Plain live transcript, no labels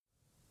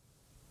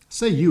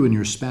Say you and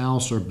your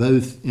spouse are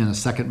both in a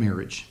second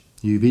marriage.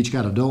 You've each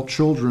got adult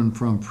children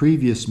from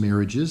previous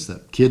marriages. The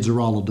kids are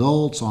all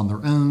adults on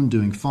their own,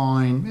 doing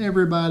fine.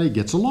 Everybody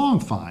gets along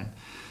fine.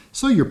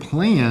 So your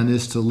plan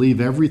is to leave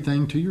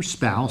everything to your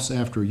spouse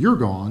after you're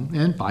gone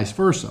and vice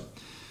versa.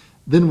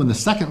 Then when the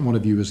second one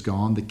of you is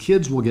gone, the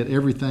kids will get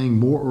everything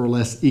more or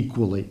less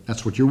equally.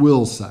 That's what your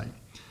wills say.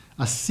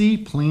 I see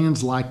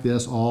plans like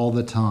this all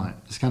the time.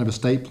 This kind of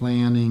estate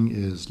planning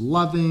is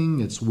loving,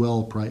 it's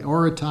well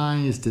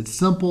prioritized, it's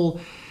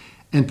simple,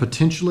 and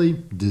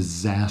potentially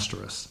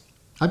disastrous.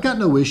 I've got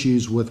no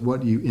issues with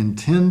what you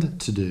intend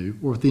to do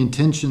or with the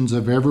intentions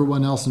of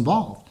everyone else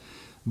involved.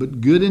 But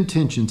good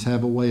intentions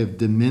have a way of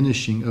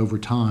diminishing over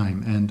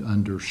time and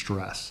under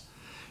stress.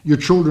 Your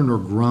children are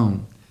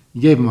grown.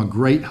 You gave them a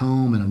great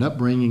home and an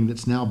upbringing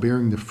that's now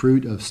bearing the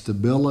fruit of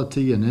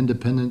stability and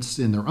independence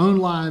in their own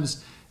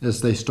lives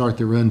as they start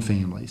their own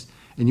families.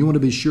 And you want to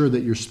be sure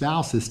that your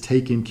spouse is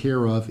taken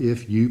care of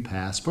if you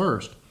pass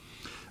first.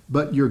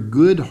 But your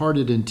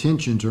good-hearted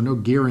intentions are no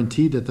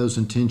guarantee that those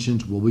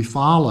intentions will be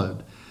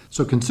followed.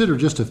 So consider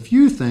just a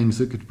few things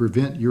that could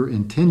prevent your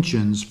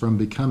intentions from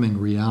becoming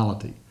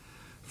reality.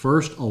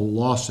 First, a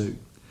lawsuit.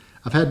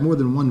 I've had more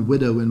than one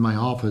widow in my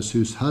office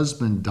whose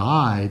husband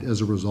died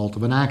as a result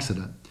of an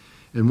accident.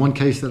 In one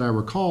case that I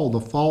recall, the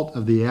fault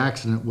of the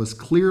accident was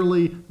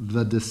clearly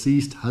the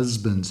deceased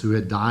husband's who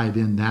had died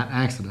in that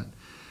accident.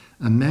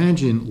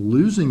 Imagine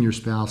losing your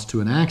spouse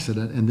to an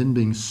accident and then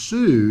being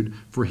sued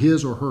for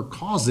his or her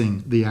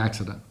causing the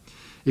accident.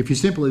 If you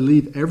simply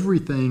leave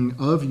everything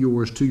of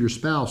yours to your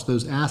spouse,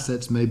 those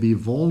assets may be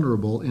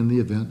vulnerable in the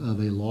event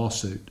of a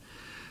lawsuit.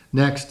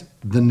 Next,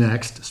 the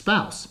next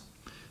spouse.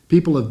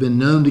 People have been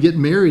known to get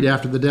married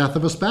after the death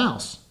of a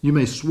spouse. You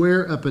may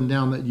swear up and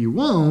down that you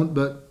won't,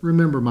 but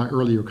remember my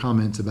earlier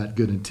comments about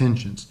good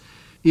intentions.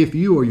 If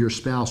you or your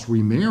spouse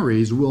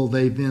remarries, will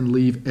they then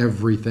leave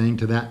everything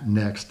to that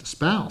next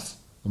spouse?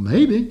 Well,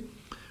 maybe,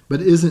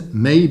 but isn't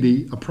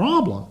maybe a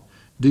problem?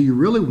 Do you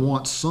really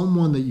want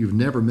someone that you've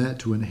never met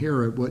to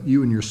inherit what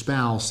you and your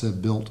spouse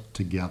have built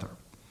together?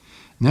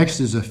 Next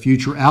is a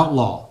future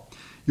outlaw.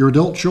 Your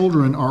adult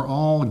children are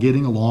all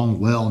getting along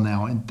well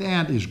now, and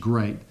that is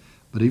great.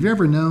 But have you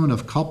ever known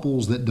of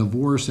couples that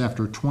divorce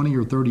after 20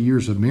 or 30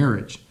 years of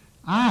marriage?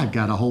 I've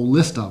got a whole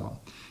list of them.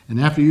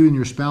 And after you and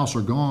your spouse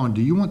are gone,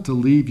 do you want to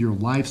leave your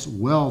life's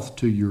wealth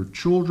to your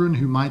children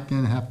who might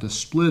then have to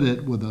split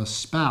it with a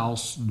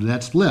spouse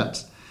that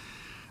splits?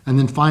 And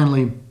then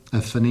finally,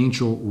 a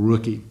financial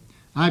rookie.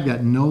 I've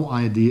got no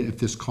idea if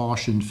this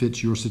caution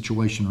fits your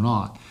situation or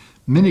not.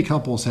 Many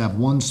couples have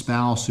one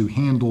spouse who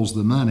handles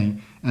the money,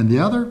 and the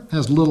other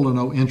has little or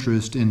no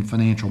interest in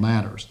financial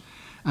matters.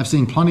 I've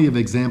seen plenty of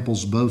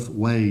examples both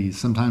ways.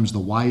 Sometimes the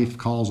wife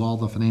calls all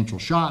the financial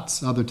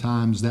shots. Other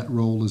times that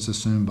role is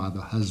assumed by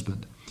the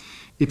husband.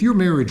 If your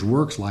marriage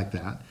works like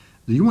that,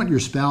 do you want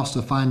your spouse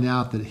to find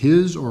out that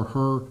his or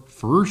her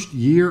first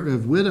year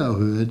of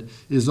widowhood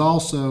is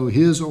also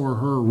his or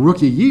her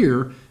rookie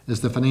year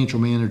as the financial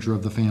manager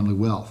of the family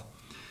wealth?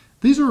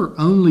 These are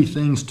only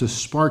things to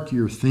spark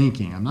your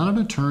thinking. I'm not an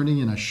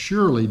attorney, and I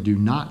surely do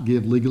not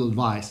give legal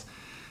advice.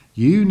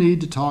 You need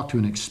to talk to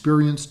an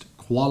experienced,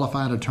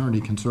 qualified attorney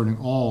concerning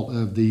all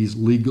of these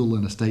legal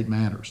and estate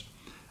matters.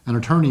 An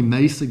attorney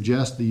may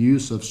suggest the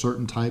use of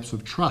certain types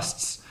of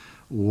trusts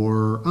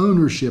or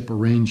ownership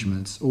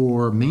arrangements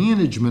or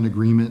management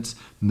agreements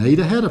made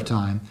ahead of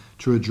time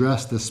to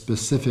address the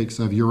specifics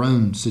of your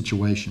own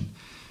situation.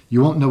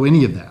 You won't know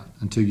any of that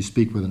until you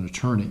speak with an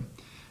attorney.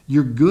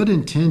 Your good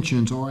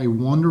intentions are a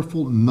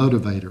wonderful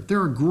motivator.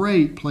 They're a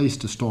great place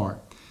to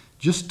start.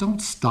 Just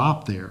don't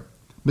stop there.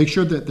 Make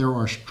sure that there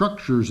are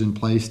structures in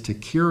place to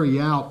carry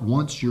out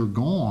once you're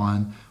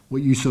gone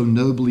what you so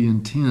nobly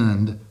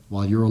intend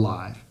while you're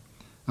alive.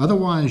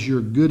 Otherwise,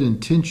 your good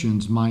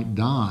intentions might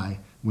die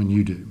when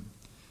you do.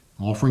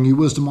 Offering you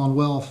wisdom on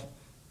wealth,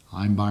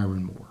 I'm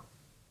Byron Moore.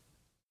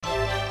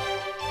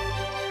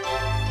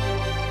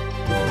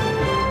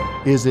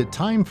 Is it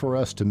time for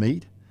us to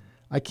meet?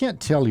 I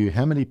can't tell you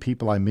how many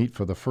people I meet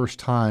for the first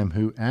time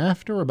who,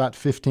 after about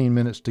 15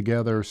 minutes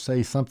together,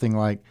 say something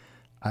like,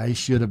 "I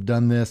should have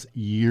done this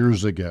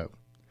years ago."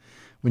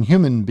 When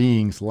human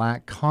beings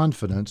lack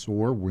confidence,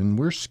 or when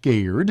we're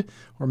scared,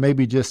 or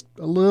maybe just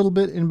a little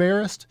bit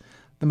embarrassed,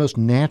 the most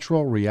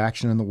natural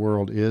reaction in the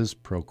world is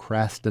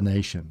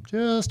procrastination.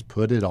 Just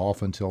put it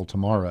off until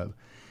tomorrow.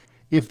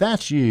 If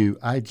that's you,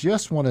 I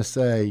just want to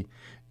say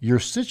your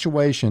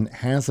situation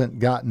hasn't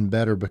gotten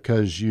better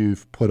because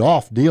you've put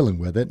off dealing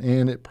with it,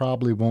 and it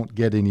probably won't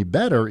get any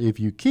better if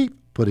you keep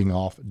putting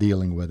off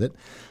dealing with it.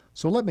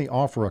 So let me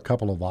offer a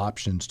couple of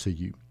options to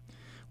you.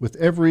 With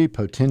every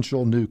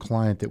potential new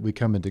client that we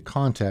come into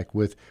contact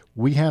with,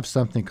 we have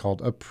something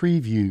called a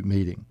preview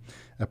meeting.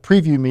 A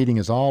preview meeting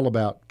is all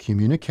about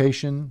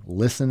communication,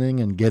 listening,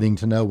 and getting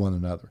to know one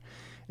another.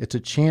 It's a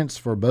chance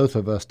for both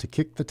of us to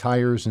kick the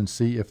tires and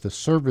see if the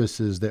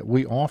services that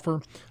we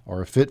offer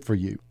are a fit for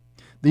you.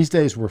 These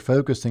days, we're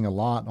focusing a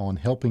lot on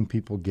helping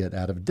people get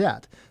out of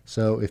debt.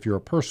 So if you're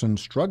a person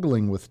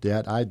struggling with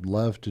debt, I'd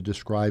love to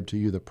describe to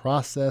you the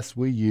process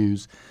we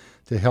use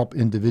to help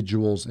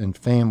individuals and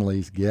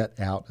families get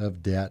out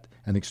of debt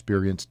and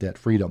experience debt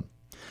freedom.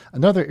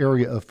 Another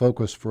area of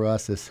focus for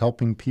us is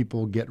helping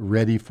people get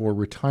ready for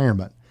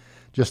retirement.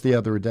 Just the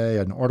other day,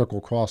 an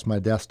article crossed my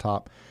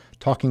desktop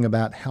talking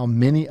about how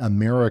many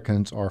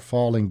Americans are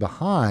falling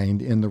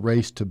behind in the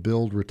race to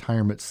build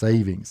retirement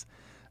savings.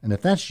 And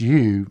if that's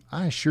you,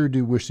 I sure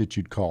do wish that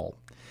you'd call.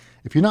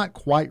 If you're not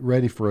quite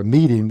ready for a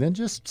meeting, then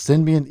just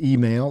send me an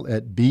email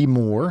at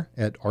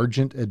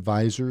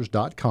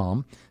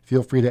bmore@argentadvisors.com.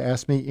 Feel free to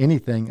ask me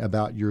anything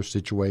about your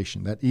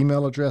situation. That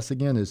email address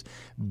again is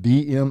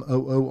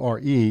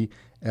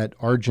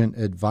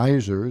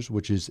bmoore@argentadvisors,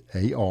 which is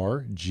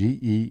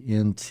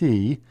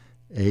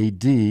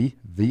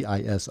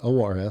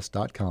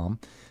ARGENTADVISORS.com.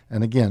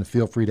 And again,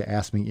 feel free to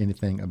ask me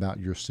anything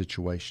about your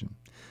situation.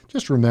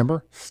 Just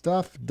remember,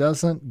 stuff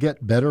doesn't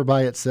get better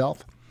by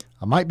itself.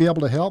 I might be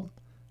able to help,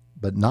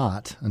 but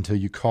not until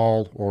you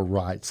call or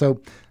write. So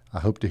I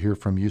hope to hear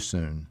from you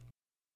soon.